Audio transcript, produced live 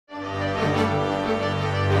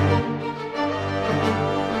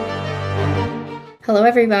Hello,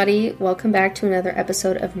 everybody. Welcome back to another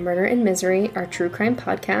episode of Murder and Misery, our true crime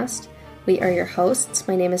podcast. We are your hosts.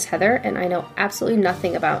 My name is Heather, and I know absolutely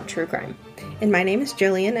nothing about true crime. And my name is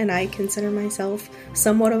Jillian, and I consider myself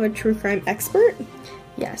somewhat of a true crime expert.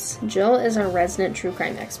 Yes, Jill is our resident true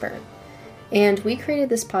crime expert. And we created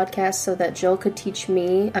this podcast so that Jill could teach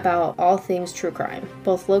me about all things true crime,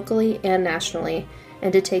 both locally and nationally,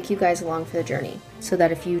 and to take you guys along for the journey, so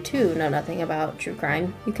that if you too know nothing about true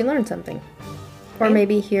crime, you can learn something. Or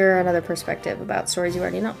maybe hear another perspective about stories you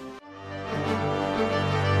already know.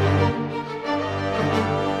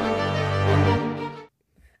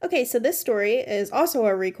 Okay, so this story is also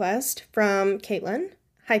a request from Caitlin.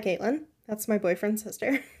 Hi, Caitlin. That's my boyfriend's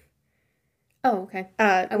sister. Oh, okay.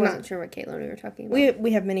 I wasn't sure what Caitlin we were talking about.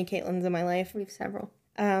 We have many Caitlins in my life. We have several.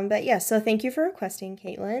 But yeah, so thank you for requesting,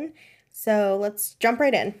 Caitlin. So let's jump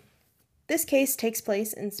right in. This case takes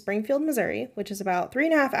place in Springfield, Missouri, which is about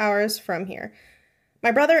 3.5 hours from here.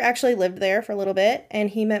 My brother actually lived there for a little bit, and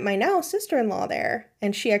he met my now sister-in-law there,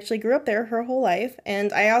 and she actually grew up there her whole life,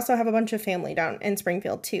 and I also have a bunch of family down in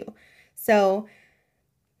Springfield, too. So,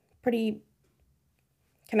 pretty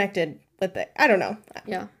connected with it. I don't know.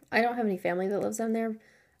 Yeah, I don't have any family that lives down there,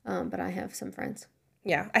 but I have some friends.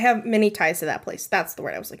 Yeah, I have many ties to that place. That's the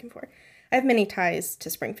word I was looking for. I have many ties to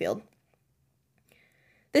Springfield.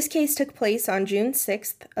 This case took place on June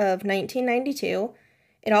 6th of 1992.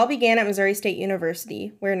 It all began at Missouri State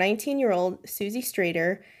University, where 19-year-old Susie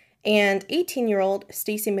Strader and 18-year-old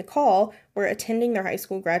Stacy McCall were attending their high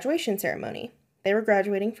school graduation ceremony. They were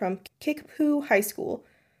graduating from Kickapoo High School.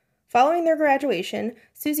 Following their graduation,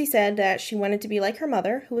 Susie said that she wanted to be like her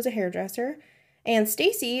mother, who was a hairdresser, and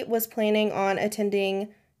Stacy was planning on attending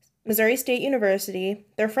Missouri State University.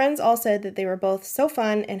 Their friends all said that they were both so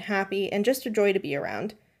fun and happy and just a joy to be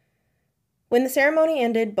around. When the ceremony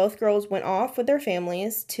ended, both girls went off with their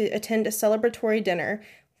families to attend a celebratory dinner.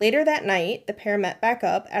 Later that night, the pair met back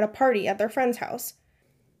up at a party at their friend's house.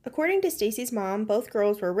 According to Stacy's mom, both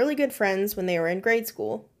girls were really good friends when they were in grade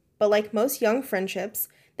school, but like most young friendships,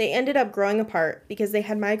 they ended up growing apart because they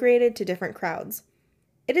had migrated to different crowds.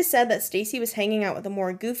 It is said that Stacy was hanging out with a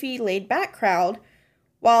more goofy, laid-back crowd,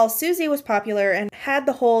 while Susie was popular and had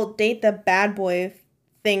the whole date the bad boy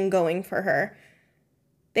thing going for her.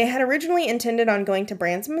 They had originally intended on going to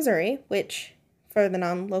Branson, Missouri, which, for the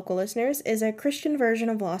non-local listeners, is a Christian version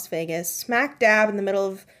of Las Vegas, smack dab in the middle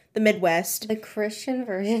of the Midwest. The Christian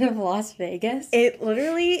version of Las Vegas? It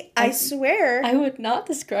literally, I swear. I would not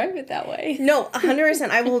describe it that way. No, 100%.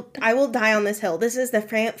 I will die on this hill. This is the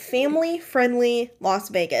family-friendly Las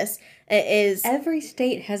Vegas. It is... Every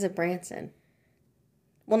state has a Branson.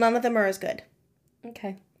 Well, none of them are as good.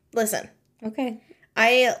 Okay. Listen. Okay.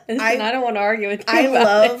 I don't want to argue with you.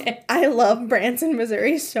 I love Branson,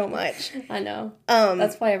 Missouri so much. I know.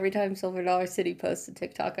 That's why every time Silver Dollar City posts a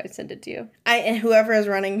TikTok, I send it to you. And whoever is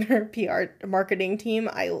running their PR marketing team,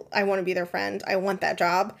 I want to be their friend. I want that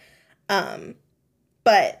job.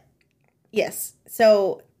 But yes,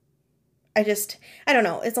 so I don't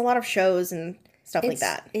know. It's a lot of shows and stuff like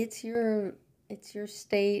that. It's your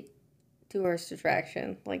state tourist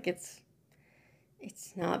attraction. Like it's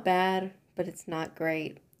not bad, but it's not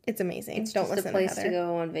great. It's amazing. It's just a place to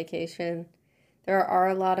go on vacation. There are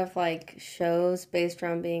a lot of like shows based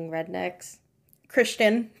around being rednecks.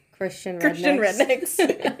 Christian rednecks.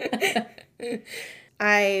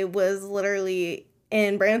 I was literally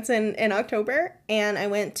in Branson in October, and I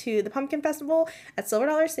went to the Pumpkin Festival at Silver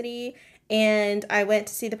Dollar City, and I went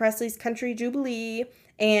to see the Presley's Country Jubilee,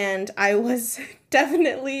 and I was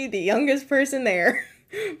definitely the youngest person there.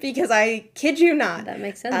 Because I kid you not. That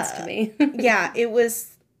makes sense to me. Yeah, it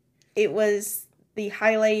was the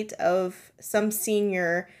highlight of some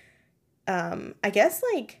senior, I guess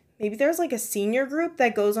like maybe there's like a senior group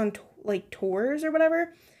that goes on tours or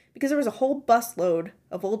whatever, because there was a whole busload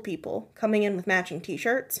of old people coming in with matching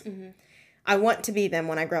t-shirts. Mm-hmm. I want to be them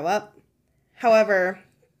when I grow up. However,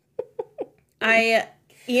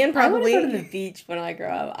 Ian probably... I want to go to the beach when I grow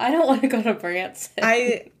up. I don't want to go to Branson.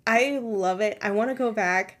 I love it. I want to go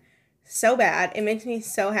back so bad. It makes me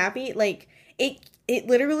so happy. Like, it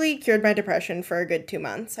literally cured my depression for a good 2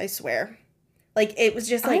 months, I swear. Like, it was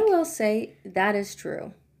just like... I will say that is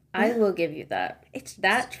true. Yeah. I will give you that.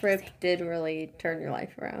 That trip did really turn your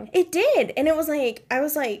life around. It did. And it was like, I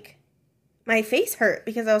was like, my face hurt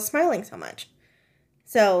because I was smiling so much.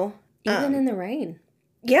 So... Even in the rain.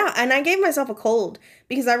 Yeah, and I gave myself a cold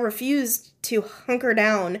because I refused to hunker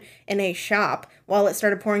down in a shop while it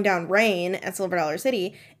started pouring down rain at Silver Dollar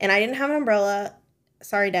City, and I didn't have an umbrella.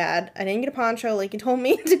 Sorry, Dad. I didn't get a poncho like you told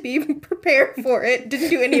me to be prepared for it.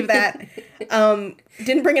 Didn't do any of that.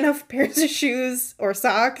 Didn't bring enough pairs of shoes or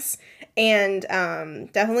socks, And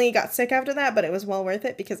definitely got sick after that, but it was well worth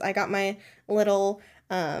it because I got my little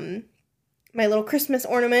Christmas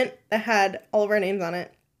ornament that had all of our names on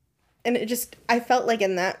it. And I felt like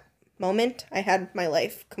in that moment, I had my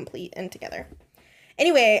life complete and together.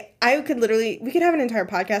 Anyway, we could have an entire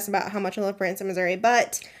podcast about how much I love Branson, Missouri,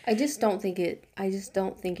 but I just don't think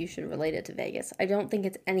you should relate it to Vegas. I don't think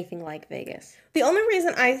it's anything like Vegas. The only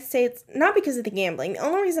reason I say it's not because of the gambling. The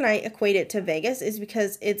only reason I equate it to Vegas is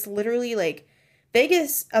because it's literally like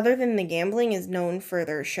Vegas, other than the gambling, is known for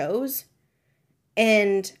their shows.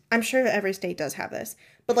 And I'm sure that every state does have this.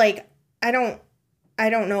 But like I don't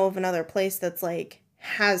know of another place that's like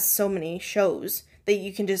has so many shows that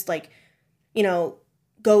you can just like,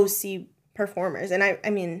 go see performers. And I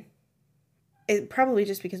mean, it probably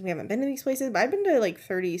just because we haven't been to these places, but I've been to like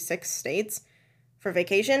 36 states for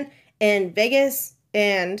vacation, and Vegas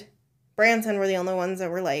and Branson were the only ones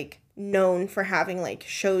that were like known for having like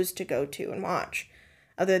shows to go to and watch,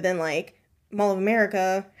 other than like Mall of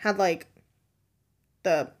America had like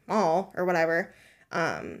the mall or whatever,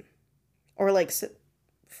 or like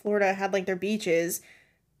Florida had like their beaches.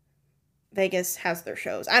 Vegas has their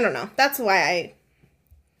shows. I don't know. That's why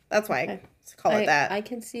I call it that. I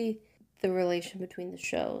can see the relation between the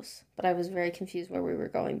shows, but I was very confused where we were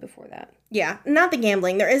going before that. Yeah, not the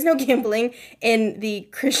gambling. There is no gambling in the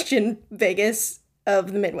Christian Vegas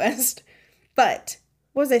of the Midwest. But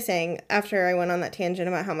what was I saying after I went on that tangent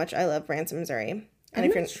about how much I love Branson, Missouri?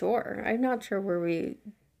 I'm not sure where we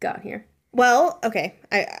got here. Well, okay,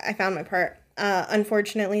 I found my part.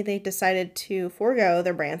 Unfortunately, they decided to forego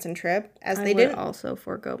their Branson trip, as they didn't. I would also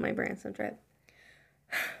forego my Branson trip.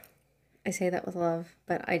 I say that with love,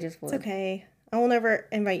 but I just would. It's okay. I will never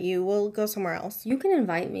invite you. We'll go somewhere else. You can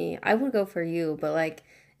invite me. I would go for you, but like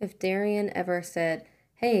if Darian ever said,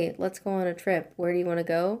 "Hey, let's go on a trip. Where do you want to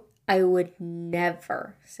go?" I would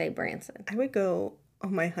never say Branson. I would go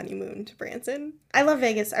on my honeymoon to Branson. I love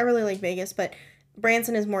Vegas. I really like Vegas, but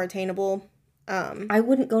Branson is more attainable. I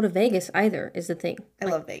wouldn't go to Vegas either, is the thing. I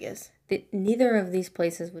love Vegas. Neither of these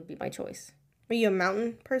places would be my choice. Are you a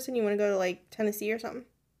mountain person? You want to go to like Tennessee or something?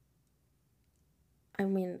 I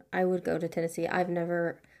mean, I would go to Tennessee. I've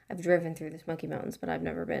driven through the Smoky Mountains, but I've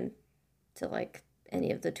never been to like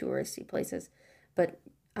any of the touristy places. But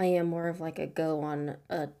I am more of like a go on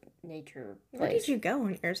a nature place. Where did you go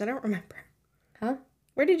on yours? I don't remember. Huh?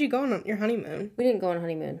 Where did you go on your honeymoon? We didn't go on a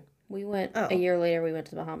honeymoon. We went a year later. We went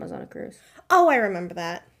to the Bahamas on a cruise. Oh, I remember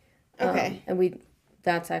that. Okay.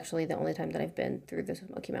 That's actually the only time that I've been through the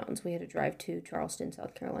Smoky Mountains. We had to drive to Charleston,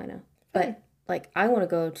 South Carolina. But like, I want to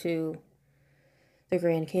go to the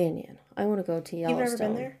Grand Canyon. I want to go to Yellowstone. You've never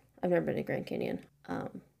been there? I've never been to Grand Canyon. I've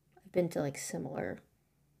been to like similar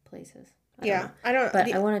places. I've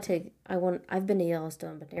been to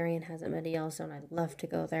Yellowstone, but Darian hasn't been to Yellowstone. I'd love to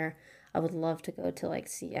go there. I would love to go to like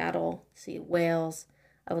Seattle, see whales.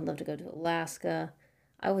 I would love to go to Alaska.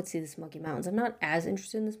 I would see the Smoky Mountains. I'm not as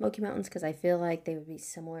interested in the Smoky Mountains because I feel like they would be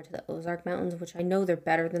similar to the Ozark Mountains, which I know they're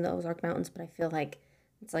better than the Ozark Mountains, but I feel like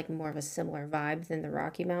it's like more of a similar vibe than the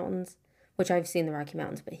Rocky Mountains, which I've seen the Rocky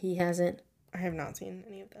Mountains, but he hasn't. I have not seen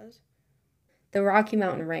any of those. The Rocky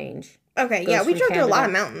Mountain Range. Okay, yeah, we drove through a lot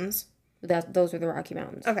of mountains. Those are the Rocky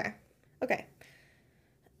Mountains. Okay.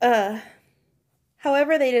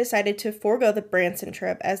 However, they decided to forego the Branson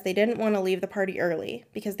trip as they didn't want to leave the party early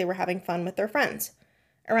because they were having fun with their friends.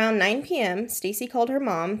 Around 9 p.m., Stacy called her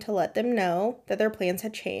mom to let them know that their plans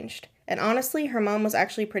had changed. And honestly, her mom was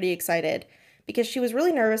actually pretty excited because she was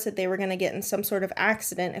really nervous that they were going to get in some sort of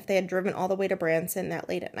accident if they had driven all the way to Branson that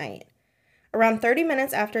late at night. Around 30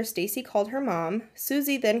 minutes after Stacy called her mom,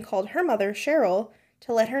 Susie then called her mother, Cheryl,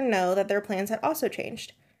 to let her know that their plans had also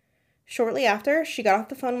changed. Shortly after she got off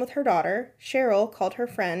the phone with her daughter, Cheryl called her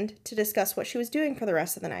friend to discuss what she was doing for the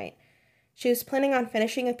rest of the night. She was planning on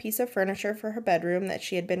finishing a piece of furniture for her bedroom that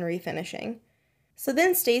she had been refinishing. So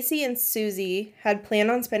then Stacy and Susie had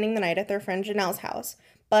planned on spending the night at their friend Janelle's house,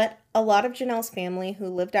 but a lot of Janelle's family who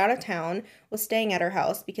lived out of town was staying at her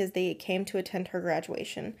house because they came to attend her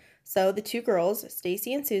graduation. So the two girls,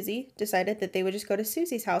 Stacy and Susie, decided that they would just go to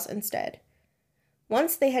Susie's house instead.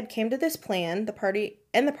 Once they had came to this plan, the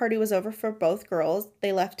party was over for both girls,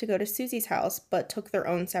 they left to go to Susie's house, but took their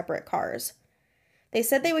own separate cars. They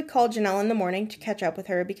said they would call Janelle in the morning to catch up with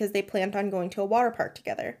her because they planned on going to a water park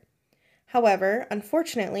together. However,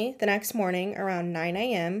 unfortunately, the next morning, around 9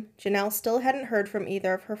 a.m., Janelle still hadn't heard from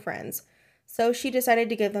either of her friends, so she decided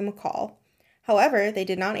to give them a call. However, they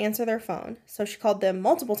did not answer their phone, so she called them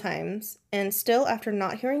multiple times, and still after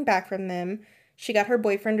not hearing back from them, she got her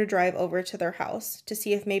boyfriend to drive over to their house to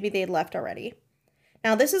see if maybe they had left already.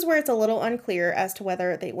 Now, this is where it's a little unclear as to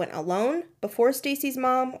whether they went alone before Stacy's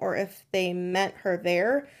mom or if they met her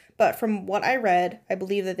there, but from what I read, I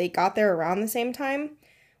believe that they got there around the same time.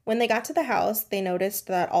 When they got to the house, they noticed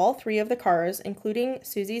that all three of the cars, including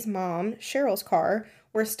Susie's mom, Cheryl's car,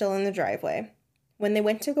 were still in the driveway. When they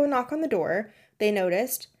went to go knock on the door, they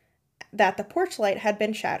noticed that the porch light had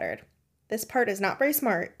been shattered. This part is not very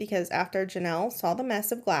smart because after Janelle saw the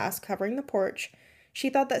mess of glass covering the porch, she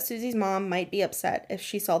thought that Susie's mom might be upset if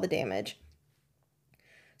she saw the damage.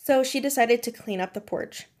 So she decided to clean up the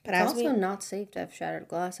porch. But it's also not safe to have shattered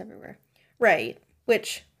glass everywhere. Right.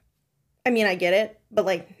 Which, I mean, I get it. But,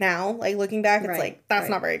 like, now, like, looking back, it's like, that's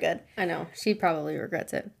not very good. I know. She probably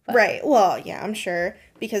regrets it. But. Right. Well, yeah, I'm sure.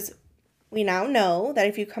 Because we now know that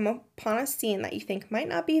if you come upon a scene that you think might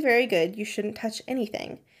not be very good, you shouldn't touch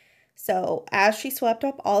anything. So, as she swept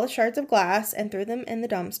up all the shards of glass and threw them in the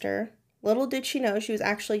dumpster, little did she know she was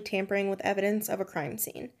actually tampering with evidence of a crime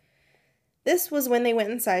scene. This was when they went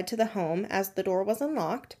inside to the home, as the door was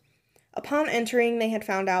unlocked. Upon entering, they had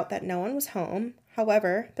found out that no one was home.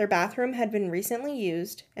 However, their bathroom had been recently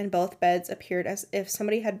used, and both beds appeared as if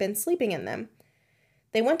somebody had been sleeping in them.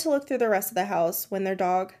 They went to look through the rest of the house when their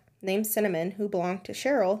dog, named Cinnamon, who belonged to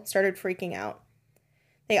Cheryl, started freaking out.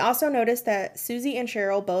 They also noticed that Susie and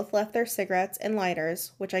Cheryl both left their cigarettes and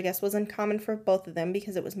lighters, which I guess was uncommon for both of them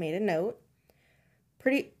because it was made a note.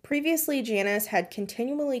 Previously, Janice had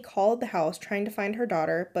continually called the house trying to find her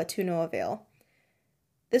daughter, but to no avail.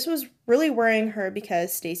 This was really worrying her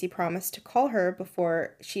because Stacy promised to call her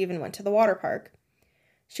before she even went to the water park.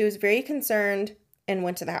 She was very concerned and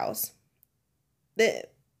went to the house.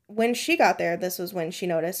 When she got there, this was when she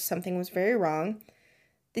noticed something was very wrong.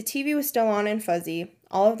 The TV was still on and fuzzy,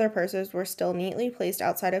 all of their purses were still neatly placed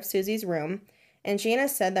outside of Susie's room, and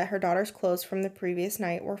Janice said that her daughter's clothes from the previous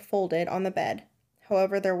night were folded on the bed.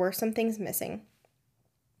 However, there were some things missing.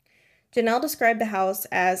 Janelle described the house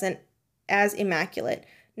as immaculate,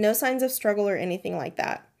 no signs of struggle or anything like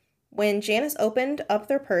that. When Janice opened up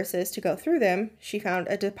their purses to go through them, she found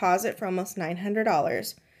a deposit for almost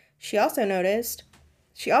 $900. She also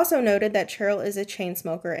noted that Cheryl is a chain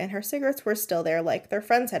smoker and her cigarettes were still there like their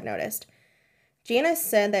friends had noticed. Janice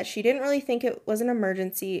said that she didn't really think it was an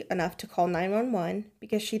emergency enough to call 911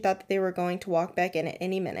 because she thought that they were going to walk back in at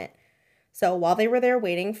any minute. So while they were there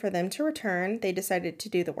waiting for them to return, they decided to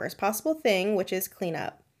do the worst possible thing, which is clean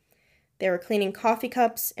up. They were cleaning coffee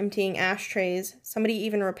cups, emptying ashtrays. Somebody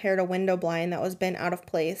even repaired a window blind that was bent out of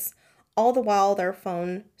place, all the while their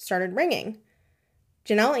phone started ringing.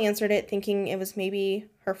 Janelle answered it thinking it was maybe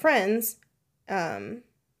her friends.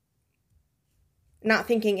 Not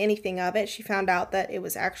thinking anything of it, she found out that it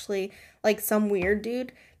was actually like some weird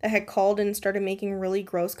dude that had called and started making really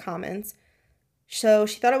gross comments. So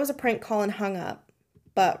she thought it was a prank call and hung up.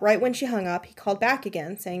 But right when she hung up, he called back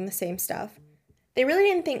again, saying the same stuff. They really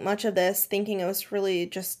didn't think much of this, thinking it was really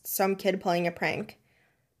just some kid playing a prank.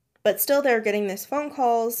 But still, they were getting these phone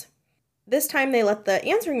calls. This time, they let the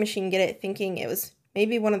answering machine get it, thinking it was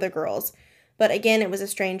maybe one of the girls. But again, it was a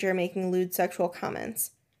stranger making lewd sexual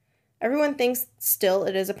comments. Everyone thinks still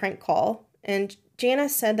it is a prank call, and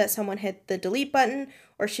Janice said that someone hit the delete button,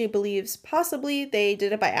 or she believes possibly they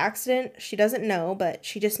did it by accident. She doesn't know, but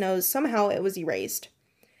she just knows somehow it was erased.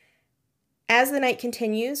 As the night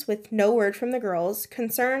continues, with no word from the girls,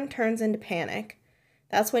 concern turns into panic.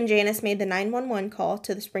 That's when Janice made the 911 call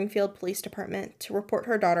to the Springfield Police Department to report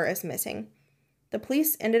her daughter as missing. The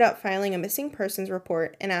police ended up filing a missing persons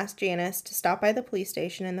report and asked Janice to stop by the police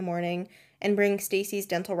station in the morning and bring Stacy's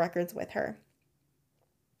dental records with her.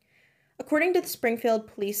 According to the Springfield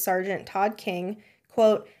Police Sergeant Todd King,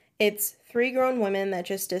 quote, "It's 3 grown women that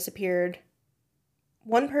just disappeared.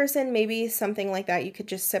 One person, maybe something like that, you could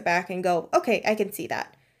just sit back and go, okay, I can see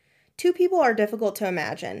that. 2 people are difficult to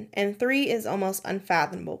imagine, and 3 is almost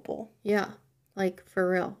unfathomable." Yeah, like, for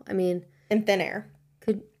real. I mean... In thin air.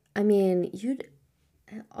 You'd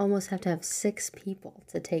almost have to have 6 people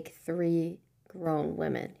to take 3 grown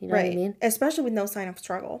women. You know what I mean? Especially with no sign of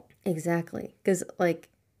struggle. Exactly. Because, like,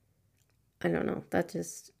 I don't know. That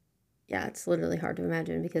just... Yeah, it's literally hard to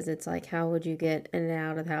imagine because it's like, how would you get in and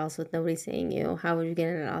out of the house with nobody seeing you? How would you get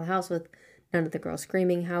in and out of the house with none of the girls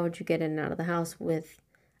screaming? How would you get in and out of the house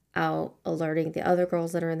without alerting the other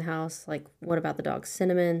girls that are in the house? Like, what about the dog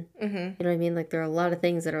Cinnamon? Mm-hmm. You know what I mean? Like, there are a lot of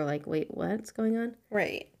things that are like, wait, what's going on?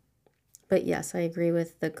 Right. But yes, I agree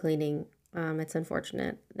with the cleaning. It's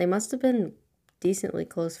unfortunate. They must have been decently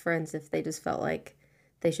close friends if they just felt like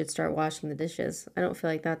they should start washing the dishes. I don't feel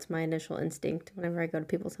like that's my initial instinct whenever I go to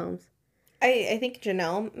people's homes. I think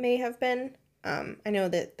Janelle may have been. I know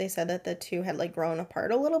that they said that the 2 had, like, grown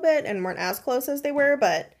apart a little bit and weren't as close as they were,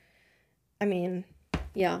 but, I mean,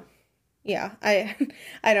 Yeah. Yeah, I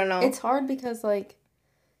don't know. It's hard because, like,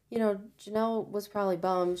 Janelle was probably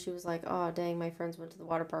bummed. She was like, oh, dang, my friends went to the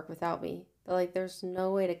water park without me. But, like, there's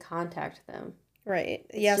no way to contact them. Right.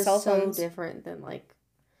 It's Yeah, cell just so phones. different than, like,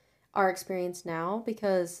 our experience now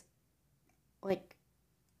because, like,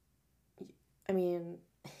 I mean,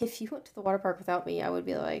 if you went to the water park without me, I would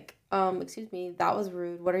be like, excuse me, that was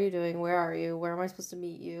rude. What are you doing? Where are you? Where am I supposed to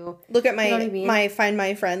meet you? Look at You know what I mean? my Find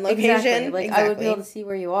My Friend Exactly. location. Like, I would be able to see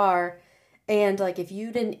where you are. And, like, if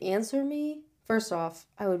you didn't answer me, first off,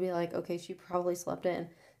 I would be like, okay, she probably slept in.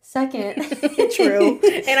 Second, True.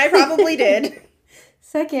 And I probably did.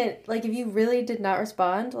 Second, like, if you really did not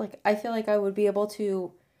respond, like, I feel like I would be able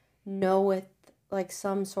to know with, like,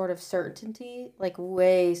 some sort of certainty, like,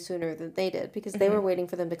 way sooner than they did because they were waiting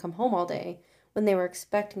for them to come home all day when they were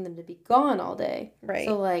expecting them to be gone all day. Right.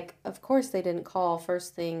 So, like, of course they didn't call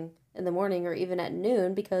first thing in the morning or even at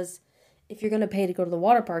noon because if you're going to pay to go to the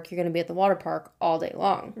water park, you're going to be at the water park all day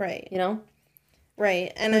long. Right. You know?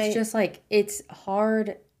 Right. And so it's just, like, it's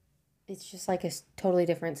hard. It's just, like, a totally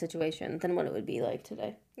different situation than what it would be like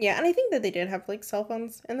today. Yeah, and I think that they did have, like, cell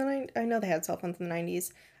phones. And then I know they had cell phones in the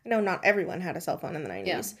 90s. I know not everyone had a cell phone in the 90s.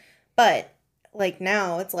 Yeah. But, like,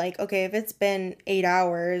 now it's like, okay, if it's been 8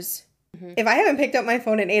 hours, if I haven't picked up my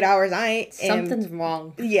phone in 8 hours, something's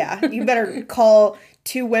wrong. Yeah, you better call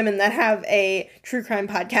 2 women that have a true crime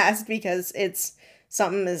podcast because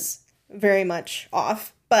something is very much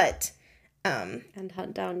off. But, and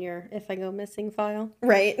hunt down your If I Go Missing file.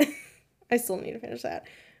 Right. I still need to finish that.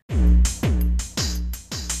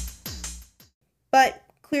 But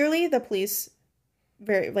clearly the police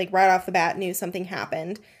right off the bat knew something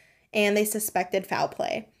happened and they suspected foul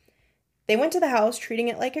play. They went to the house treating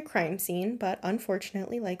it like a crime scene, but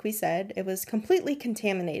unfortunately, like we said, it was completely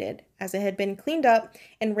contaminated as it had been cleaned up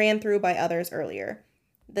and ran through by others earlier.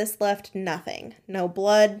 This left nothing. No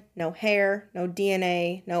blood, no hair, no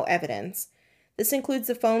DNA, no evidence. This includes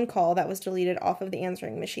the phone call that was deleted off of the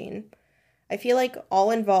answering machine. I feel like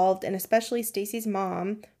all involved, and especially Stacy's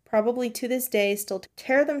mom, probably to this day still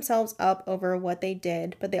tear themselves up over what they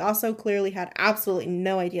did, but they also clearly had absolutely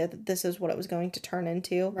no idea that this is what it was going to turn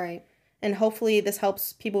into. Right. And hopefully this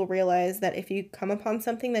helps people realize that if you come upon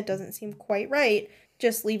something that doesn't seem quite right,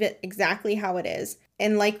 just leave it exactly how it is.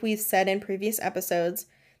 And like we've said in previous episodes,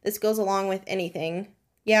 this goes along with anything.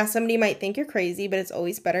 Yeah, somebody might think you're crazy, but it's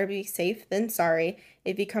always better to be safe than sorry.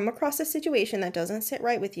 If you come across a situation that doesn't sit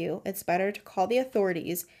right with you, it's better to call the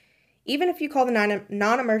authorities, even if you call the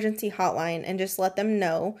non-emergency hotline and just let them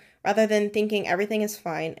know, rather than thinking everything is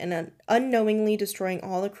fine and unknowingly destroying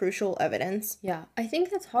all the crucial evidence. Yeah, I think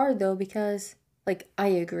that's hard, though, because, like, I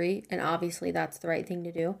agree, and obviously that's the right thing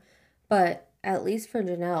to do, but at least for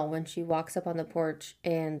Janelle, when she walks up on the porch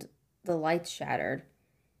and the lights shattered,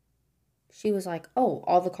 she was like, oh,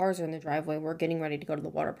 all the cars are in the driveway, we're getting ready to go to the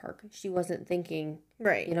water park. She wasn't thinking,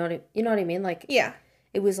 right? You know what I mean? Like, yeah.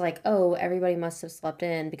 It was like, oh, everybody must have slept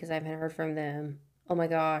in because I haven't heard from them. Oh my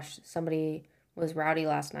gosh, somebody was rowdy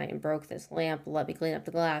last night and broke this lamp. Let me clean up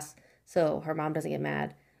the glass so her mom doesn't get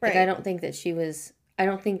mad. Right. Like, I don't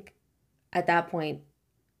think at that point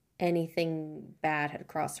anything bad had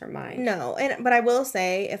crossed her mind. No, but I will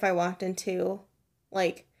say if I walked into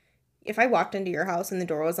your house and the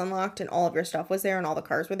door was unlocked and all of your stuff was there and all the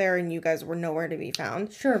cars were there and you guys were nowhere to be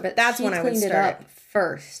found. Sure, but that's when I would start. It up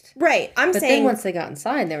first. Right. But then once they got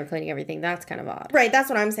inside, they were cleaning everything. That's kind of odd. Right. That's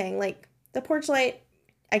what I'm saying. Like, the porch light,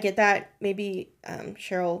 I get that. Maybe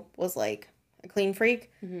Cheryl was, like, a clean freak.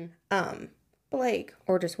 Mm-hmm. But, like...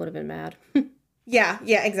 Or just would have been mad. Yeah,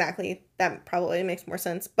 exactly. That probably makes more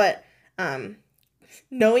sense. But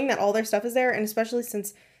knowing that all their stuff is there, and especially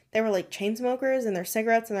since... they were, like, chain smokers and their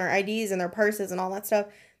cigarettes and their IDs and their purses and all that stuff.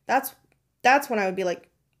 That's when I would be like,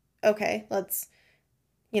 okay, let's,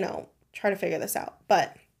 try to figure this out.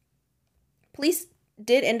 But police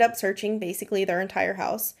did end up searching basically their entire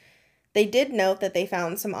house. They did note that they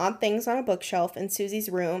found some odd things on a bookshelf in Susie's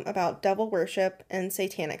room about devil worship and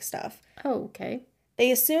satanic stuff. Oh, okay.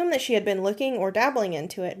 They assumed that she had been looking or dabbling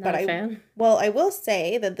into it. Not a fan. Well, I will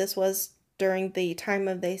say that this was during the time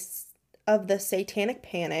of the satanic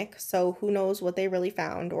panic, so who knows what they really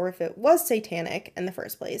found or if it was satanic in the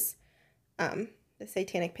first place. The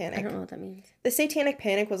satanic panic. I don't know what that means. The satanic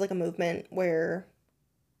panic was like a movement where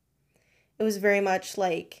it was very much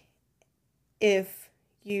like if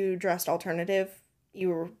you dressed alternative, you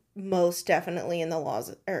were most definitely in the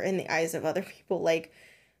laws or in the eyes of other people, like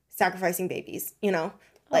sacrificing babies,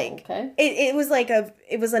 like okay. It was like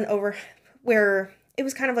it was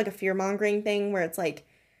kind of like a fear-mongering thing where it's like,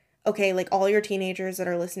 okay, like all your teenagers that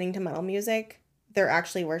are listening to metal music, they're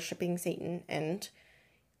actually worshiping Satan and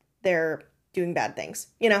they're doing bad things,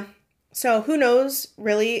 you know? So who knows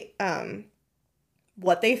really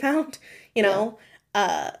what they found, you know,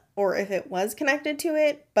 or if it was connected to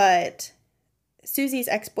it. But Susie's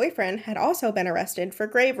ex-boyfriend had also been arrested for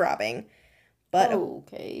grave robbing. But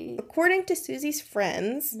okay. According to Susie's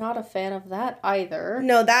friends... Not a fan of that either.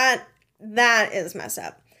 No, that is messed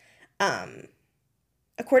up.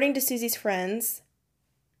 According to Susie's friends,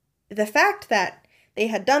 the fact that they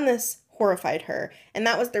had done this horrified her, and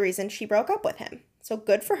that was the reason she broke up with him. So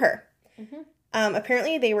good for her. Mm-hmm.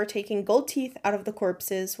 Apparently, they were taking gold teeth out of the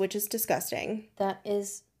corpses, which is disgusting. That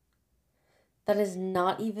is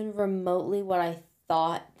not even remotely what I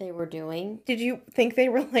thought they were doing. Did you think they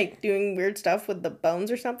were, like, doing weird stuff with the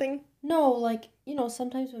bones or something? No, like, you know,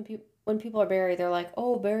 sometimes when people are buried, they're like,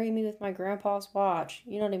 oh, bury me with my grandpa's watch.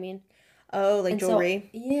 You know what I mean? Oh, like jewelry?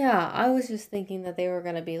 So, yeah, I was just thinking that they were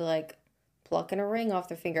going to be, like, plucking a ring off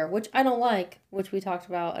their finger, which I don't like, which we talked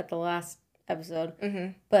about at the last episode.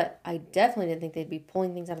 Mm-hmm. But I definitely didn't think they'd be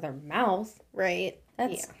pulling things out of their mouth. Right.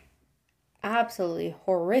 That's absolutely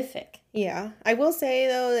horrific. Yeah. I will say,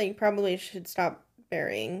 though, that you probably should stop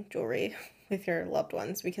burying jewelry with your loved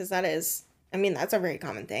ones, because that's a very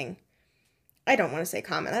common thing. I don't want to say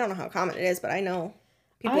common. I don't know how common it is, but I know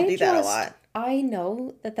people do that a lot. I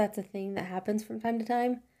know that that's a thing that happens from time to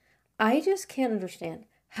time. I just can't understand.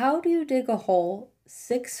 How do you dig a hole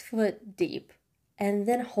 6 foot deep and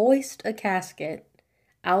then hoist a casket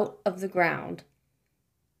out of the ground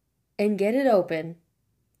and get it open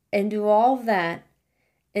and do all of that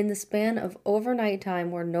in the span of overnight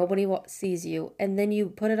time where nobody sees you, and then you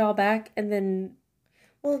put it all back and then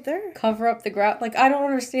cover up the ground? Like, I don't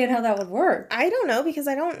understand how that would work. I don't know, because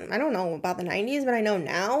I don't know about the 90s, but I know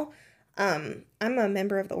now. I'm a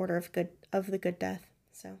member of the Order of the Good Death,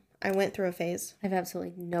 so I went through a phase. I have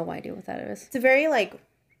absolutely no idea what that is. It's a very,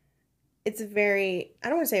 I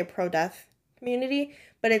don't want to say a pro-death community,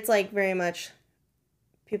 but it's, like, very much,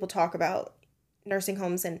 people talk about nursing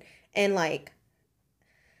homes and like,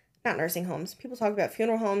 not nursing homes, people talk about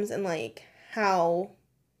funeral homes and, like, how,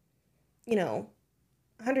 you know,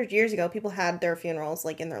 100 years ago, people had their funerals,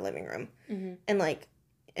 like, in their living room. Mm-hmm. And, like,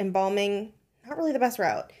 embalming, not really the best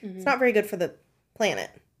route. Mm-hmm. It's not very good for the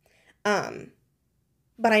planet.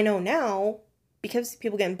 But I know now, because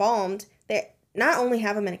people get embalmed, they not only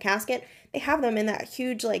have them in a casket, they have them in that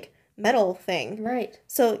huge, like, metal thing. Right.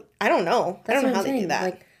 So, I don't know. I don't know how they do that.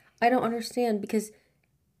 Like, I don't understand, because,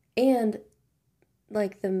 and,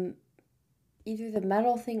 like, either the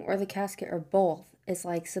metal thing or the casket or both is,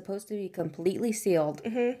 like, supposed to be completely sealed.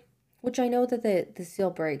 Mm-hmm. Which I know that the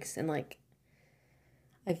seal breaks, and, like,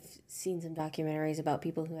 I've seen some documentaries about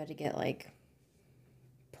people who had to get, like,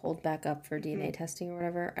 pulled back up for DNA testing or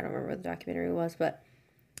whatever. I don't remember what the documentary was, but,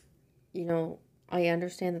 you know, I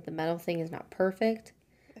understand that the metal thing is not perfect,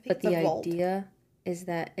 but the idea is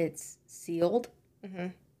that it's sealed,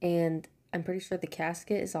 and I'm pretty sure the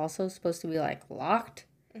casket is also supposed to be, like, locked.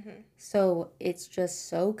 Mm-hmm. So it's just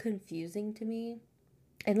so confusing to me,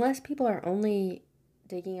 unless people are only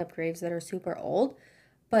digging up graves that are super old.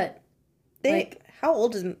 But how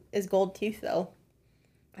old is gold teeth, though?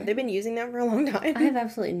 Have they been using them for a long time? I have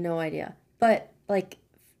absolutely no idea. But, like,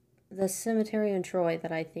 the cemetery in Troy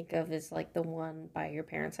that I think of is, like, the one by your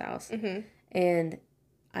parents' house. Mm-hmm. And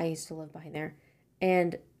I used to live behind there.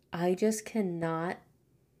 And I just cannot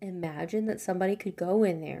imagine that somebody could go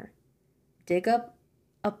in there, dig up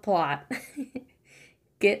a plot,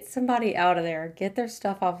 get somebody out of there, get their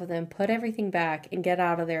stuff off of them, put everything back, and get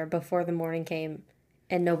out of there before the morning came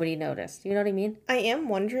and nobody noticed. You know what I mean? I am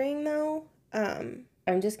wondering, though.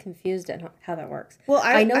 I'm just confused at how that works. Well,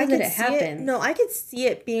 I know that it happens. I could see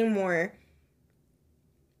it being more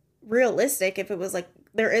realistic if it was, like,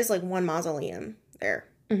 there is, like, one mausoleum there.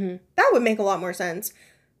 Mm-hmm. That would make a lot more sense.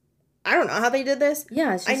 I don't know how they did this.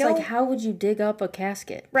 Yeah, it's just like, how would you dig up a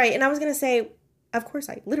casket? Right, and I was going to say, of course,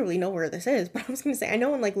 I literally know where this is, but I was going to say, I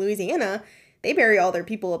know in, like, Louisiana, they bury all their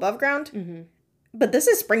people above ground. Mm-hmm. But this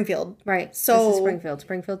is Springfield. Right. So this is Springfield.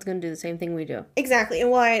 Springfield's going to do the same thing we do. Exactly.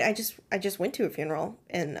 And I just went to a funeral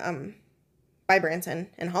in by Branson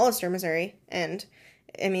in Hollister, Missouri, and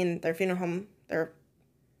I mean, their funeral home,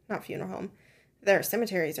 their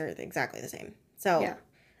cemeteries are exactly the same. So yeah.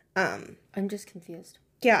 I'm just confused.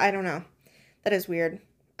 Yeah, I don't know. That is weird.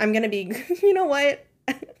 I'm going to be, you know what?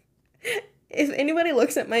 If anybody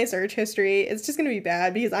looks at my search history, it's just going to be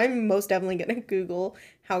bad, because I'm most definitely going to Google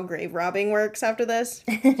how grave robbing works after this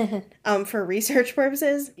for research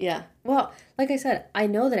purposes. Yeah. Well, like I said, I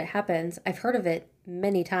know that it happens. I've heard of it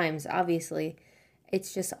many times, obviously.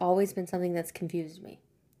 It's just always been something that's confused me.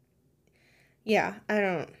 Yeah,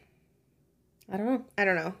 I don't know. I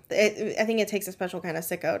don't know. I think it takes a special kind of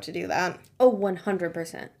sicko to do that. Oh,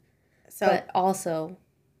 100%. So, but also,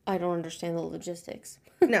 I don't understand the logistics.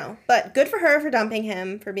 No, but good for her for dumping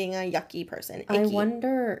him for being a yucky person. Icky. I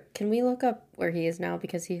wonder, can we look up where he is now?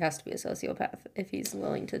 Because he has to be a sociopath if he's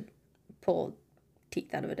willing to pull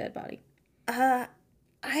teeth out of a dead body.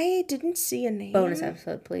 I didn't see a name. Bonus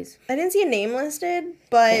episode, please. I didn't see a name listed,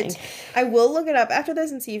 but Dang. I will look it up after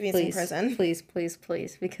this and see if he's in prison. Please,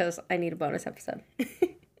 because I need a bonus episode.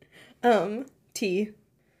 T.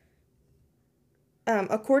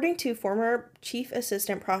 According to former chief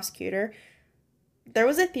assistant prosecutor, there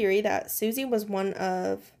was a theory that Susie was one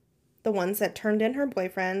of the ones that turned in her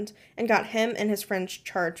boyfriend and got him and his friends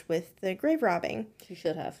charged with the grave robbing. She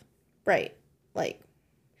should have. Right.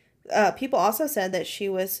 People also said that she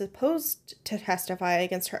was supposed to testify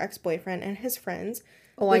against her ex-boyfriend and his friends.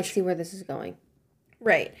 Oh, I see where this is going.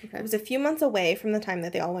 Right. Okay. It was a few months away from the time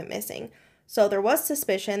that they all went missing. So there was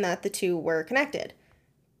suspicion that the two were connected.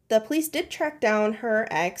 The police did track down her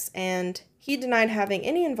ex, and he denied having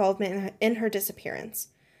any involvement in her disappearance.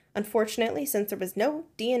 Unfortunately, since there was no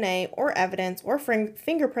DNA or evidence or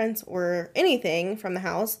fingerprints or anything from the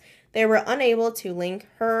house, they were unable to link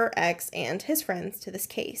her ex and his friends to this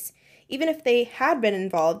case. Even if they had been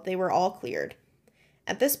involved, they were all cleared.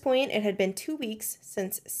 At this point, it had been 2 weeks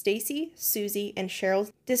since Stacy, Susie, and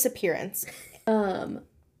Cheryl's disappearance. We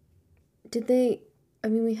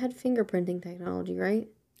had fingerprinting technology, right?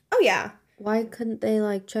 Oh, yeah. Why couldn't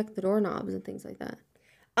they, check the doorknobs and things like that?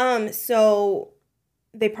 So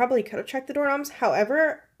they probably could have checked the doorknobs.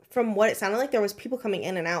 However, from what it sounded like, there was people coming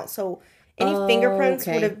in and out. So any fingerprints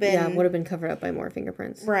would have been... Yeah, would have been covered up by more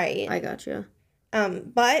fingerprints. Right. I gotcha.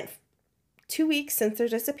 But 2 weeks since their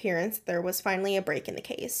disappearance, there was finally a break in the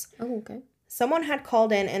case. Oh, okay. Someone had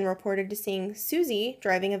called in and reported to seeing Susie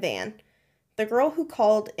driving a van. The girl who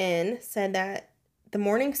called in said that the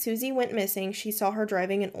morning Susie went missing, she saw her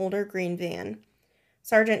driving an older green van.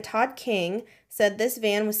 Sergeant Todd King said this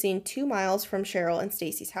van was seen 2 miles from Cheryl and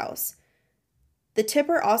Stacy's house. The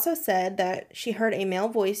tipper also said that she heard a male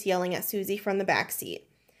voice yelling at Susie from the back seat,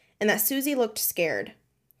 and that Susie looked scared.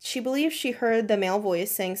 She believes she heard the male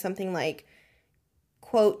voice saying something like,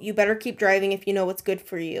 quote, "You better keep driving if you know what's good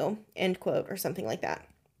for you," end quote, or something like that.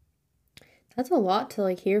 That's a lot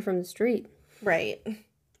to, hear from the street. Right.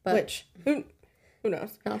 But which, who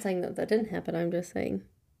knows? Not saying that didn't happen, I'm just saying.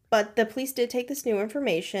 But the police did take this new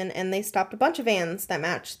information, and they stopped a bunch of vans that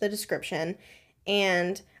matched the description,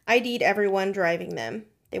 and ID'd everyone driving them.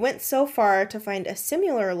 They went so far to find a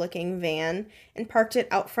similar-looking van and parked it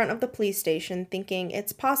out front of the police station, thinking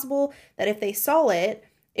it's possible that if they saw it,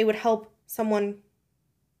 it would help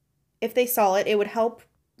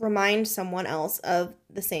remind someone else of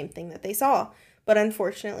the same thing that they saw. But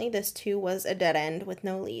unfortunately, this too was a dead end with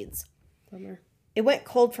no leads. Bummer. It went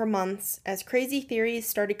cold for months as crazy theories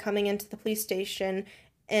started coming into the police station,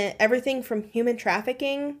 everything from human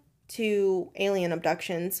trafficking to alien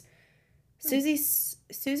abductions.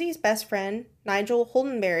 Susie's best friend, Nigel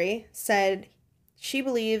Holdenberry, said she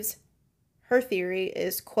believes her theory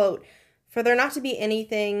is, quote, "For there not to be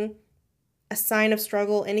anything, a sign of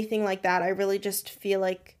struggle, anything like that, I really just feel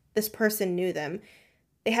like this person knew them.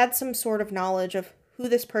 They had some sort of knowledge of who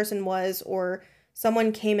this person was, or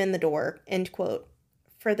someone came in the door," end quote.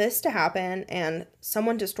 For this to happen and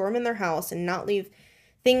someone to storm in their house and not leave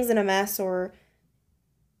things in a mess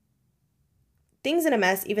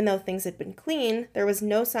even though things had been clean, there was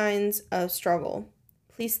no signs of struggle.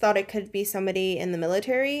 Police thought it could be somebody in the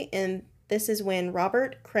military, and this is when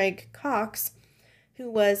Robert Craig Cox,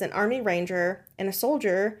 who was an Army Ranger and a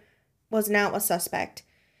soldier, was now a suspect.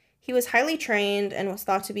 He was highly trained and was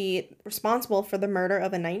thought to be responsible for the murder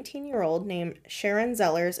of a 19-year-old named Sharon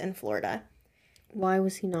Zellers in Florida. Why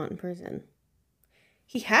was he not in prison?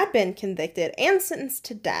 He had been convicted and sentenced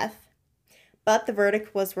to death, but the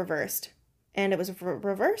verdict was reversed. And it was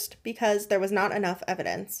reversed because there was not enough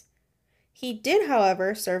evidence. He did,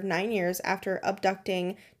 however, serve 9 years after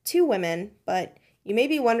abducting 2 women, but you may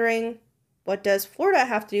be wondering, what does Florida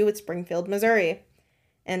have to do with Springfield, Missouri?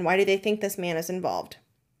 And why do they think this man is involved?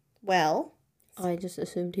 Well, I just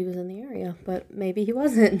assumed he was in the area, but maybe he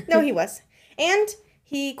wasn't. No, he was. And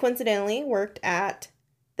he coincidentally worked at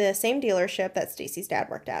the same dealership that Stacy's dad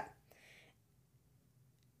worked at.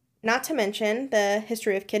 Not to mention the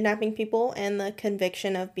history of kidnapping people and the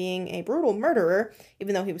conviction of being a brutal murderer,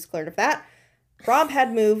 even though he was cleared of that. Rob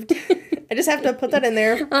had moved. I just have to put that in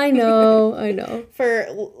there. I know. For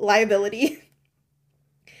liability.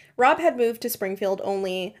 Rob had moved to Springfield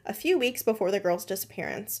only a few weeks before the girl's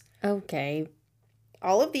disappearance. Okay.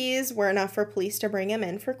 All of these were enough for police to bring him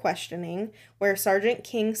in for questioning, where Sergeant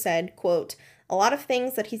King said, quote, "A lot of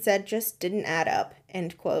things that he said just didn't add up,"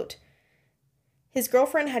 end quote. His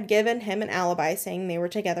girlfriend had given him an alibi saying they were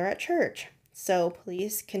together at church, so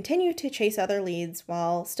police continued to chase other leads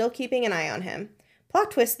while still keeping an eye on him.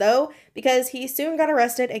 Plot twist, though, because he soon got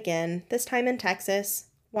arrested again, this time in Texas.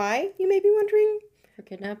 Why, you may be wondering? For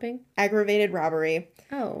kidnapping? Aggravated robbery.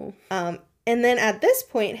 Oh. And then at this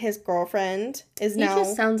point, his girlfriend is now... He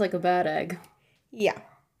just sounds like a bad egg. Yeah.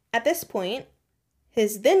 At this point,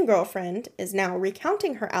 his then-girlfriend is now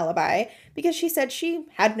recounting her alibi because she said she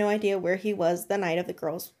had no idea where he was the night of the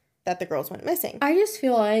girls went missing. I just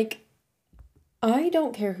feel like I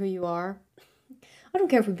don't care who you are. I don't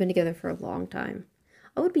care if we've been together for a long time.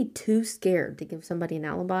 I would be too scared to give somebody an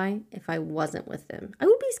alibi if I wasn't with them. I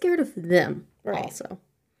would be scared of them also.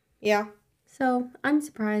 Yeah. So I'm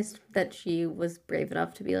surprised that she was brave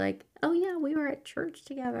enough to be like, oh yeah, we were at church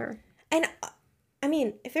together. And, I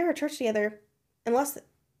mean, if they were at church together, unless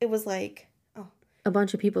it was like, a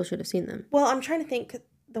bunch of people should have seen them. Well, I'm trying to think,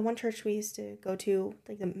 the one church we used to go to,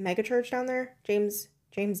 like the mega church down there, James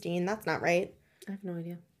Dean, that's not right. I have no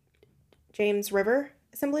idea. James River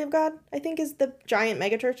Assembly of God, I think, is the giant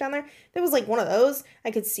mega church down there. There was like one of those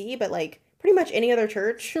I could see, but like pretty much any other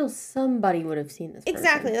church. Still, somebody would have seen this person.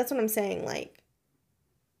 Exactly, that's what I'm saying. Like,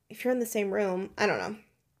 if you're in the same room, I don't know.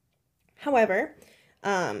 However,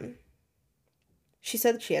 she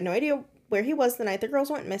said that she had no idea where he was the night the girls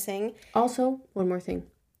went missing. Also, one more thing.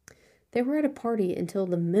 They were at a party until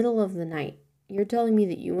the middle of the night. You're telling me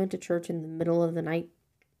that you went to church in the middle of the night?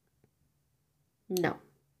 No.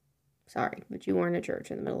 Sorry, but you weren't at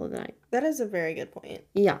church in the middle of the night. That is a very good point.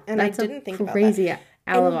 Yeah. And I didn't think about that. Crazy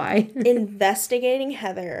alibi. Investigating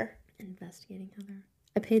Heather.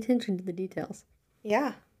 I pay attention to the details.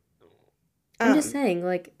 Yeah. I'm just saying,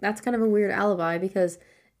 like, that's kind of a weird alibi because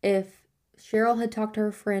if Cheryl had talked to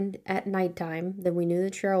her friend at nighttime, then we knew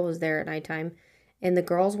that Cheryl was there at nighttime. And the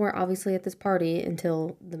girls weren't obviously at this party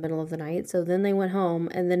until the middle of the night. So then they went home,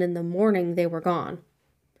 and then in the morning they were gone.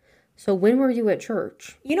 So when were you at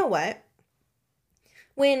church? You know what?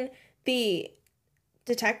 When the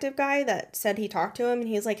detective guy that said he talked to him and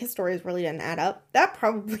he's like, his stories really didn't add up, that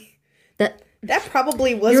probably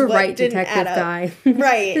was You're what right, didn't detective add up. Guy.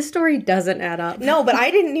 Right. His story doesn't add up. No, but I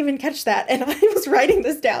didn't even catch that, and I was writing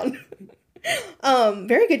this down.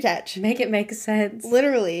 Very good catch. Make it make sense.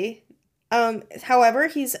 Literally. However,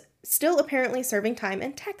 he's still apparently serving time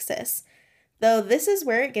in Texas, though this is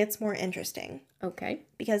where it gets more interesting. Okay.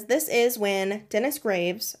 Because this is when Dennis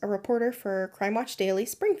Graves, a reporter for Crime Watch Daily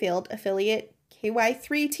Springfield affiliate KY3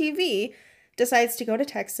 TV, decides to go to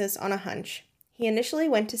Texas on a hunch. He initially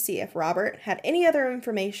went to see if Robert had any other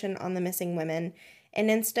information on the missing women, and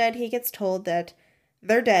instead he gets told that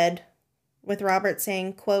they're dead, with Robert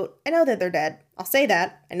saying, quote, "I know that they're dead. I'll say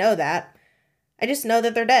that. I know that. I just know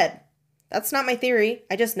that they're dead. That's not my theory.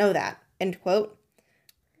 I just know that," end quote.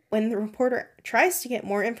 When the reporter tries to get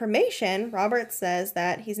more information, Robert says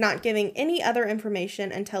that he's not giving any other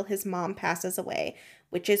information until his mom passes away,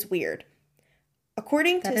 which is weird.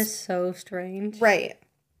 That is so strange. Right.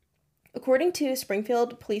 According to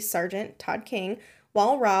Springfield Police Sergeant Todd King,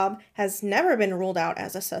 while Rob has never been ruled out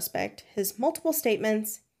as a suspect, his multiple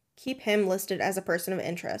statements keep him listed as a person of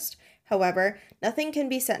interest. However, nothing can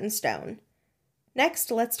be set in stone.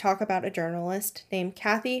 Next, let's talk about a journalist named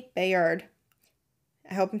Kathy Bayard.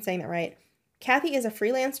 I hope I'm saying that right. Kathy is a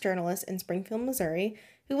freelance journalist in Springfield, Missouri,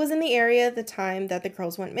 who was in the area at the time that the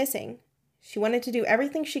girls went missing. She wanted to do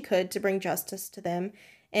everything she could to bring justice to them,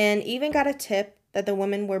 and even got a tip that the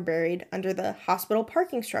women were buried under the hospital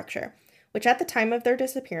parking structure, which at the time of their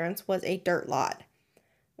disappearance was a dirt lot.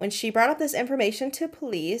 When she brought up this information to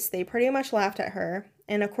police, they pretty much laughed at her,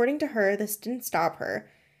 and according to her, this didn't stop her.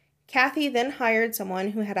 Kathy then hired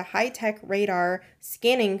someone who had a high-tech radar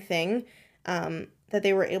scanning thing that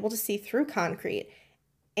they were able to see through concrete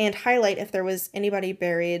and highlight if there was anybody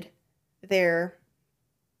buried there.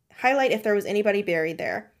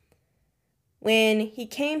 When he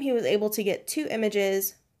came, he was able to get two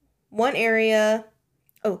images. He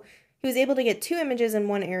was able to get two images in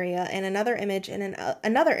one area and another image in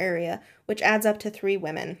another area, which adds up to 3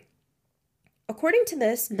 women. According to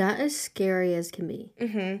this... That is scary as can be.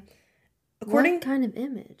 Mm-hmm. What kind of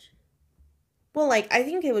image? Well, like, I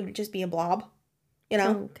think it would just be a blob, you know?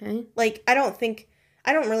 Oh, okay. Like, I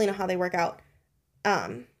don't really know how they work out.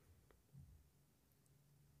 The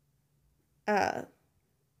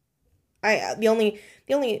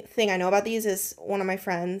only thing I know about these is one of my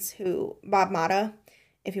friends Bob Mata,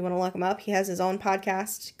 if you want to look him up, he has his own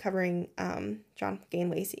podcast covering John Wayne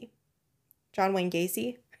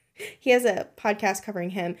Gacy. He has a podcast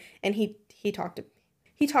covering him, and he talked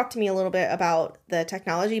to me a little bit about the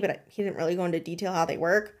technology, but he didn't really go into detail how they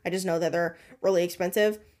work. I just know that they're really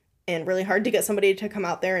expensive and really hard to get somebody to come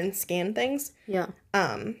out there and scan things. Yeah.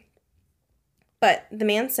 But the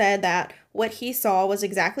man said that what he saw was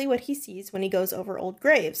exactly what he sees when he goes over old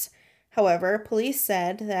graves. However, police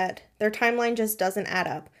said that their timeline just doesn't add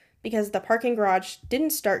up because the parking garage didn't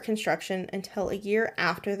start construction until a year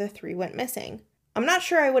after the three went missing. I'm not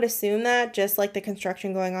sure I would assume that, just like the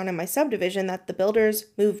construction going on in my subdivision, that the builders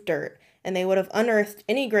moved dirt and they would have unearthed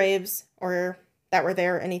any graves or that were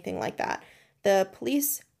there or anything like that. The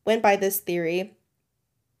police went by this theory,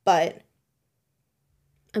 but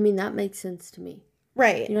I mean, that makes sense to me.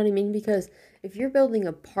 right. You know what I mean? Because if you're building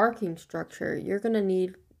a parking structure, you're going to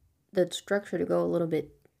need the structure to go a little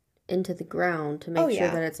bit into the ground to make sure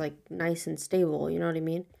that it's like nice and stable. You know what I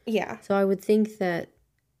mean? Yeah. So I would think that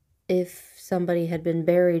if somebody had been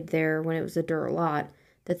buried there when it was a dirt lot,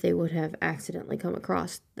 that they would have accidentally come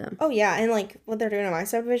across them. Oh, yeah. And like what they're doing in my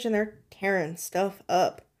subdivision, they're tearing stuff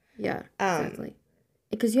up. Yeah, exactly.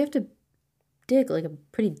 Because you have to dig like a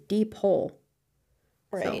pretty deep hole.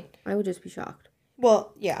 Right. So I would just be shocked.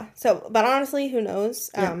 Well, yeah. So, but honestly, who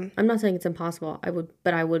knows? Yeah. I'm not saying it's impossible.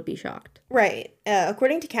 I would be shocked. Right.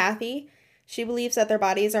 According to Kathy, she believes that their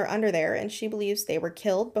bodies are under there, and she believes they were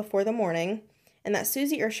killed before the morning, and that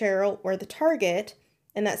Susie or Cheryl were the target,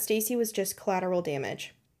 and that Stacy was just collateral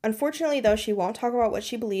damage. Unfortunately, though, she won't talk about what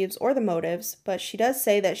she believes or the motives, but she does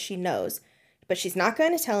say that she knows. But she's not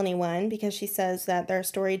going to tell anyone because she says that their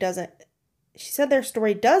story does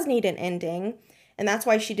need an ending. And that's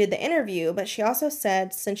why she did the interview, but she also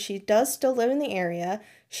said since she does still live in the area,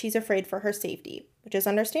 she's afraid for her safety, which is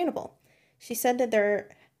understandable. She said that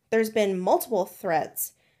there's been multiple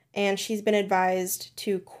threats, and she's been advised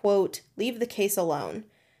to, quote, leave the case alone.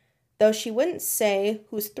 Though she wouldn't say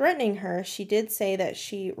who's threatening her, she did say that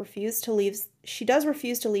she does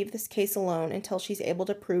refuse to leave this case alone until she's able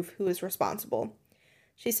to prove who is responsible.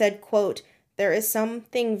 She said, quote, there is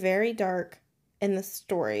something very dark in the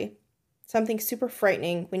story. Something super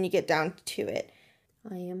frightening when you get down to it.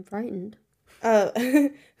 I am frightened.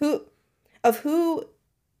 Who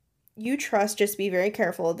you trust, just be very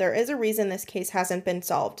careful. There is a reason this case hasn't been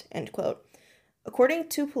solved, end quote. According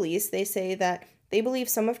to police, they say that they believe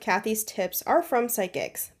some of Kathy's tips are from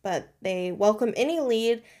psychics, but they welcome any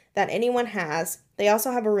lead that anyone has. They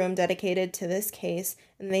also have a room dedicated to this case,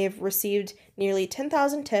 and they have received nearly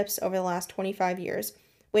 10,000 tips over the last 25 years,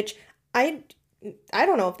 which I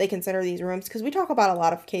don't know if they consider these rooms, because we talk about a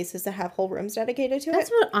lot of cases that have whole rooms dedicated to That's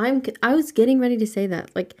it. what I was getting ready to say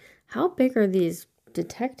that. Like, how big are these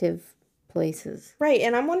detective places? Right,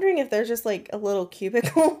 and I'm wondering if there's just, like, a little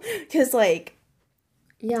cubicle, because, like...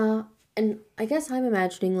 Yeah, and I guess I'm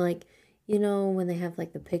imagining, like, you know, when they have,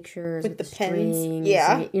 like, the pictures with the pens. strings.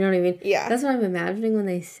 Yeah. You know what I mean? Yeah. That's what I'm imagining when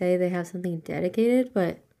they say they have something dedicated,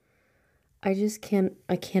 but I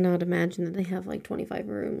cannot imagine that they have, like, 25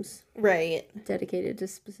 rooms. Right. Dedicated to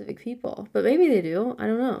specific people. But maybe they do. I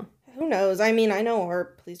don't know. Who knows? I mean, I know our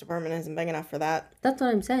police department isn't big enough for that. That's what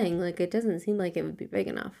I'm saying. Like, it doesn't seem like it would be big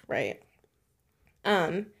enough. Right.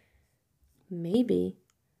 Maybe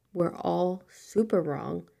we're all super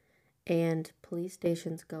wrong and police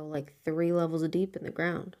stations go, like, 3 levels deep in the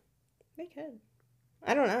ground. They could.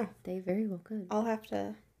 I don't know. They very well could. I'll have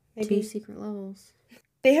to... maybe 2 secret levels.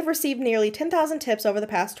 They have received nearly 10,000 tips over the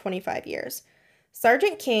past 25 years.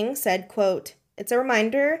 Sergeant King said, quote, It's a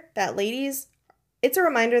reminder that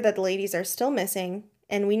the ladies are still missing,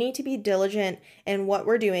 and we need to be diligent in what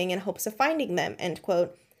we're doing in hopes of finding them, end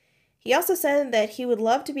quote. He also said that he would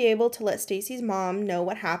love to be able to let Stacy's mom know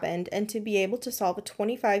what happened and to be able to solve a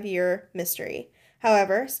 25-year mystery.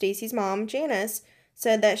 However, Stacy's mom, Janice,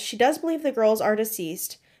 said that she does believe the girls are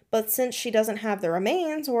deceased, but since she doesn't have the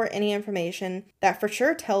remains or any information that for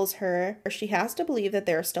sure tells her, she has to believe that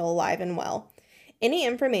they're still alive and well. Any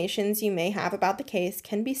informations you may have about the case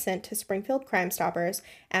can be sent to Springfield Crime Stoppers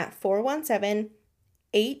at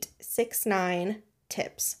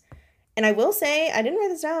 417-869-TIPS. And I will say, I didn't write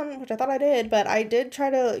this down, which I thought I did, but I did try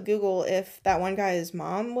to Google if that one guy's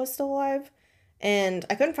mom was still alive, and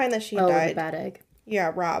I couldn't find that she died. The bad egg.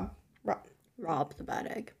 Yeah, Rob the bad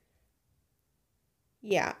egg.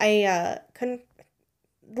 Yeah, I couldn't...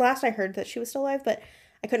 Last I heard that she was still alive, but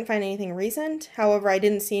I couldn't find anything recent. However, I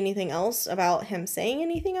didn't see anything else about him saying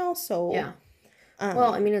anything else, so... Yeah.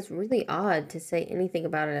 Well, I mean, it's really odd to say anything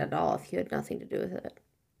about it at all if you had nothing to do with it.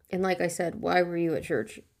 And like I said, why were you at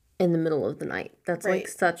church in the middle of the night? That's right. Like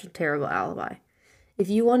such a terrible alibi. If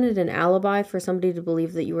you wanted an alibi for somebody to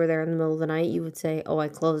believe that you were there in the middle of the night, you would say, oh, I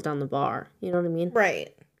closed down the bar. You know what I mean?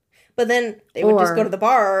 Right. But then they would just go to the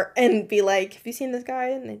bar and be like, have you seen this guy?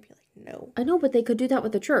 And they'd be like, no. I know, but they could do that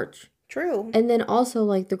with the church. True. And then also,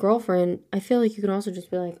 like, the girlfriend, I feel like you can also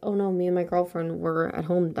just be like, oh, no, me and my girlfriend were at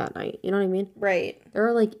home that night. You know what I mean? Right. There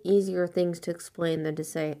are, like, easier things to explain than to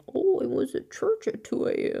say, oh, it was at church at 2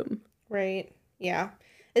 a.m. Right. Yeah.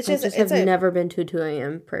 I just have never been to a 2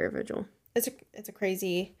 a.m. prayer vigil. It's a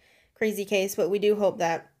crazy, crazy case, but we do hope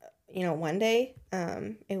that, you know, one day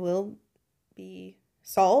it will be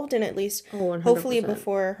solved, and at least hopefully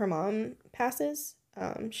before her mom passes,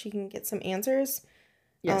 she can get some answers.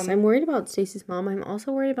 Yes, I'm worried about Stacy's mom. I'm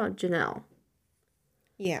also worried about Janelle.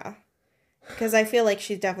 Yeah. Because I feel like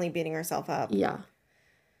she's definitely beating herself up. Yeah.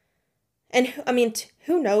 And, I mean,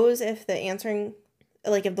 who knows if the answering,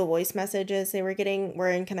 like, if the voice messages they were getting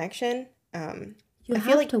were in connection. You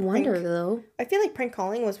have to wonder, though. I feel like prank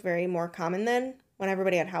calling was very more common then, when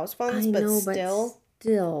everybody had house phones, but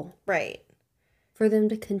still. Right. For them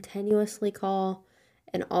to continuously call,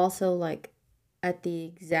 and also, like, at the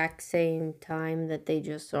exact same time that they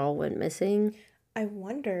just all went missing. I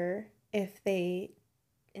wonder if they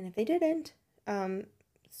didn't,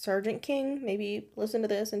 Sergeant King, maybe listen to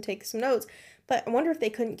this and take some notes, but I wonder if they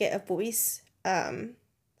couldn't get a voice,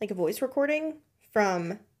 like a voice recording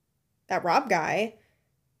from that Rob guy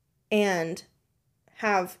and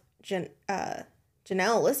have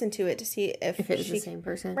Janelle listen to it to see if it was the same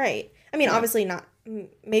person. Right. I mean, obviously not,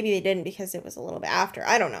 maybe they didn't because it was a little bit after.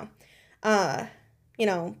 I don't know. You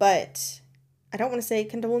know, but I don't want to say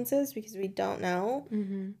condolences because we don't know.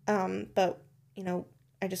 Mm-hmm. But, you know,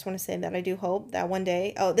 I just want to say that I do hope that one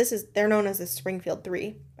day, they're known as the Springfield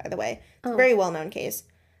Three, by the way. It's a very well-known case.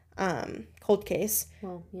 Cold case.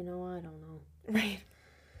 Well, you know, I don't know. Right.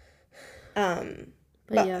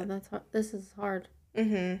 But yeah, this is hard.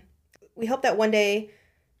 Mm-hmm. We hope that one day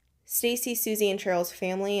Stacy, Susie, and Cheryl's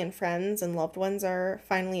family and friends and loved ones are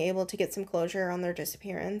finally able to get some closure on their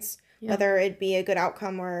disappearance. Yeah. Whether it be a good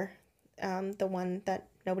outcome or the one that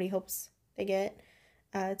nobody hopes they get.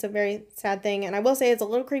 It's a very sad thing. And I will say it's a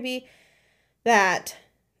little creepy that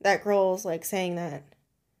that girl's, like, saying that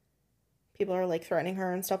people are, like, threatening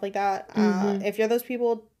her and stuff like that. Mm-hmm. If you're those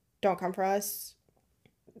people, don't come for us.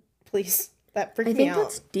 Please. That freaks me out. I think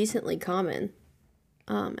that's decently common,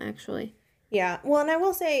 actually. Yeah. Well, and I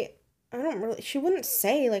will say, she wouldn't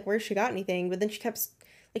say, like, where she got anything, but then she kept,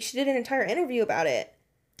 like, she did an entire interview about it.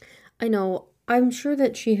 I know. I'm sure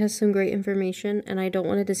that she has some great information, and I don't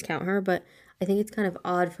want to discount her, but I think it's kind of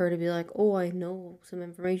odd for her to be like, oh, I know some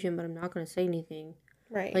information, but I'm not going to say anything.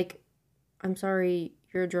 Right. Like, I'm sorry,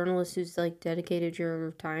 you're a journalist who's, like, dedicated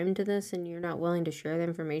your time to this, and you're not willing to share the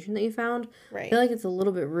information that you found. Right. I feel like it's a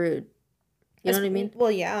little bit rude. You know what I mean?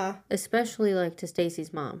 Well, yeah. Especially, like, to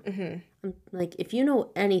Stacy's mom. Mm-hmm. Like, if you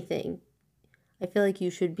know anything, I feel like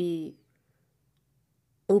you should be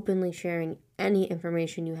openly sharing any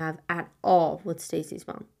information you have at all with Stacy's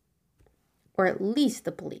mom. Or at least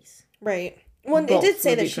the police. Right. Well, it did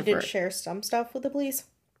say that she did share some stuff with the police.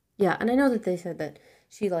 Yeah, and I know that they said that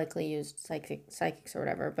she likely used psychics or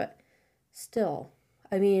whatever, but still,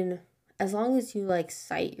 I mean, as long as you, like,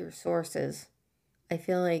 cite your sources, I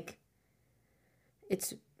feel like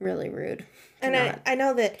it's really rude. And I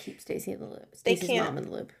know that keep Stacy in the loop. Stacy's mom in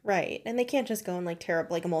the loop. Right. And they can't just go and, like, tear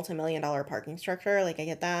up, like, a multi-million-dollar parking structure. Like, I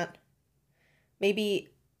get that. Maybe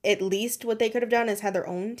at least what they could have done is had their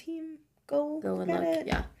own team go and look. It.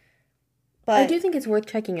 Yeah. But I do think it's worth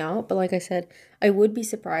checking out, but like I said, I would be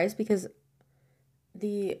surprised because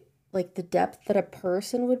the depth that a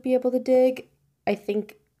person would be able to dig, I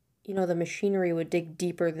think, you know, the machinery would dig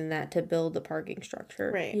deeper than that to build the parking structure.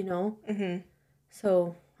 Right. You know? Mm-hmm.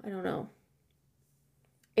 So, I don't know.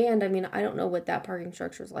 And, I mean, I don't know what that parking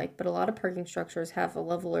structure is like, but a lot of parking structures have a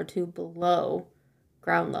level or two below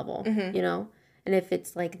ground level, you know? And if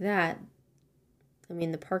it's like that, I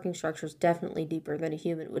mean, the parking structure is definitely deeper than a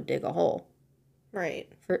human would dig a hole.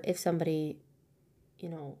 Right. For if somebody, you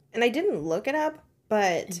know... And I didn't look it up,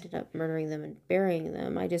 but... ended up murdering them and burying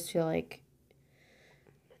them. I just feel like...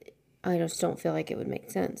 I just don't feel like it would make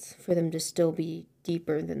sense for them to still be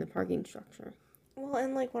deeper than the parking structure. Well,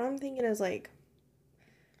 and, like, what I'm thinking is, like...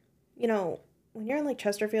 You know, when you're in, like,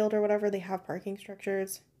 Chesterfield or whatever, they have parking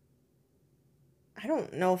structures. I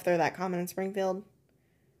don't know if they're that common in Springfield.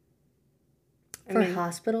 For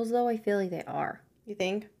hospitals, though, I feel like they are. You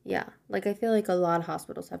think? Yeah. Like, I feel like a lot of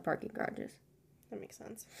hospitals have parking garages. That makes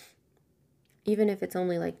sense. Even if it's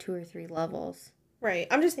only, like, 2 or 3 levels. Right.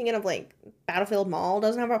 I'm just thinking of, like, Battlefield Mall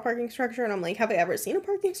doesn't have a parking structure, and I'm like, have I ever seen a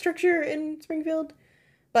parking structure in Springfield?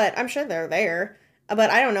 But I'm sure they're there. But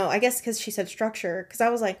I don't know. I guess because she said structure. Because I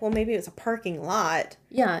was like, well, maybe it's a parking lot.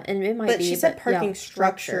 Yeah, and it might be. But she said parking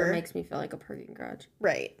structure. Makes me feel like a parking garage.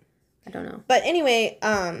 Right. I don't know. But anyway,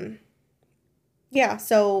 yeah,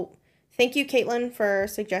 so thank you, Caitlin, for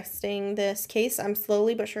suggesting this case. I'm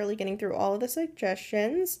slowly but surely getting through all of the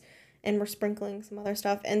suggestions, and we're sprinkling some other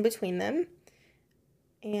stuff in between them.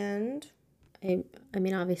 And I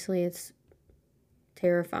mean, obviously, it's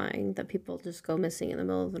terrifying that people just go missing in the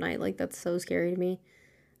middle of the night. Like, that's so scary to me.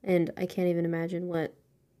 And I can't even imagine what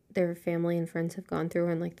their family and friends have gone through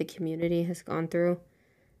and, like, the community has gone through.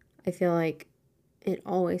 I feel like it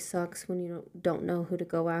always sucks when you don't know who to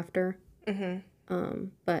go after.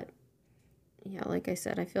 But, yeah, like I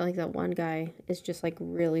said, I feel like that one guy is just, like,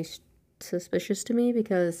 really suspicious to me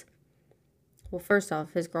because, well, first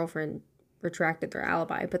off, his girlfriend retracted their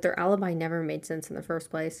alibi, but their alibi never made sense in the first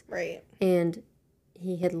place. Right. And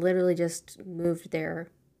he had literally just moved there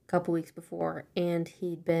a couple weeks before, and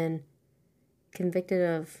he'd been convicted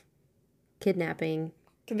of kidnapping.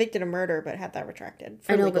 Convicted of murder, but had that retracted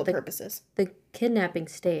for legal purposes. The kidnapping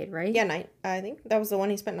stayed, right? Yeah, I think that was the one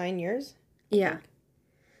he spent 9 years. Yeah.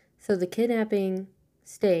 So the kidnapping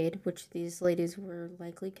stayed, which these ladies were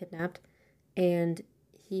likely kidnapped, and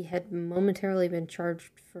he had momentarily been charged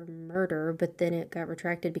for murder, but then it got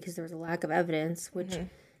retracted because there was a lack of evidence, which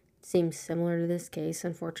seems similar to this case,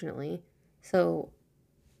 unfortunately. So,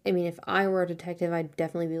 I mean, if I were a detective, I'd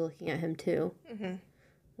definitely be looking at him too,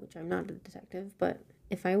 which I'm not a detective, but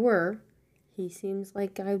if I were, he seems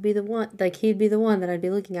like I would be the one, like he'd be the one that I'd be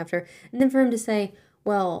looking after. And then for him to say,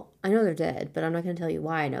 well, I know they're dead, but I'm not going to tell you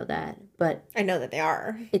why I know that. But I know that they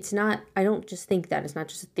are. It's not, I don't just think that. It's not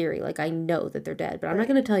just a theory. Like, I know that they're dead, but I'm not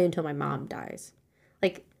going to tell you until my mom dies.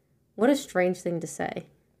 Like, what a strange thing to say.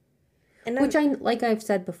 And which like I've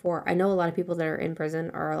said before, I know a lot of people that are in prison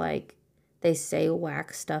are like, they say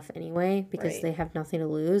whack stuff anyway because they have nothing to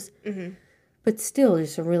lose. But still,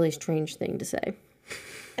 it's a really strange thing to say.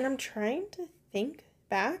 And I'm trying to think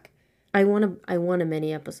back. I want a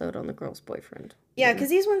mini episode on the girl's boyfriend. Yeah, because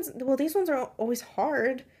these ones are always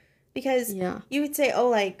hard because you would say, oh,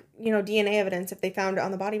 like, you know, DNA evidence if they found it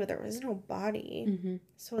on the body, but there was no body.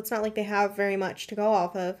 So it's not like they have very much to go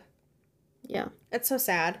off of. Yeah. It's so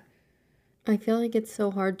sad. I feel like it's so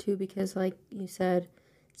hard, too, because, like you said,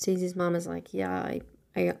 Stacey's mom is like, yeah,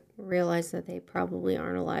 I realize that they probably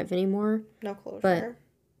aren't alive anymore. No closure.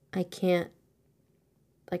 But I can't,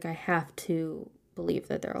 like, I have to believe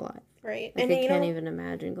that they're alive. Right. Like, and I can't even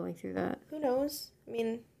imagine going through that. Who knows? I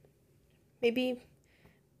mean, maybe,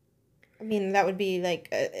 that would be, like,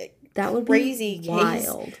 that would crazy be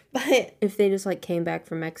wild. Case, but if they just, like, came back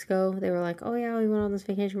from Mexico, they were like, oh, yeah, we went on this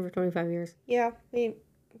vacation for 25 years. Yeah, we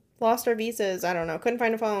lost our visas. I don't know. Couldn't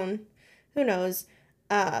find a phone. Who knows?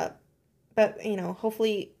 But, you know,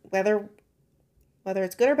 hopefully, whether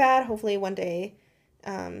it's good or bad, hopefully one day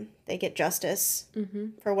they get justice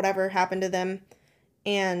for whatever happened to them.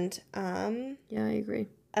 And, yeah, I agree.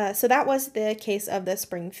 So that was the case of the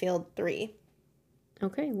Springfield Three.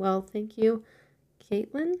 Okay, well, thank you,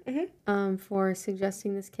 Caitlin, for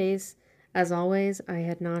suggesting this case. As always, I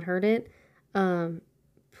had not heard it.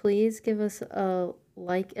 Please give us a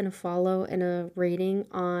like and a follow and a rating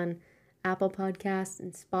on Apple Podcasts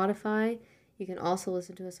and Spotify. You can also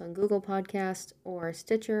listen to us on Google Podcasts or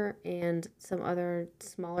Stitcher and some other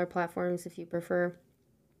smaller platforms if you prefer.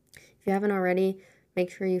 If you haven't already, make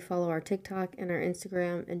sure you follow our TikTok and our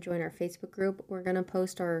Instagram and join our Facebook group. We're going to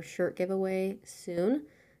post our shirt giveaway soon,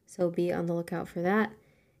 so be on the lookout for that.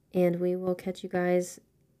 And we will catch you guys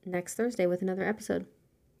next Thursday with another episode.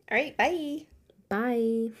 All right, bye.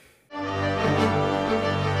 Bye.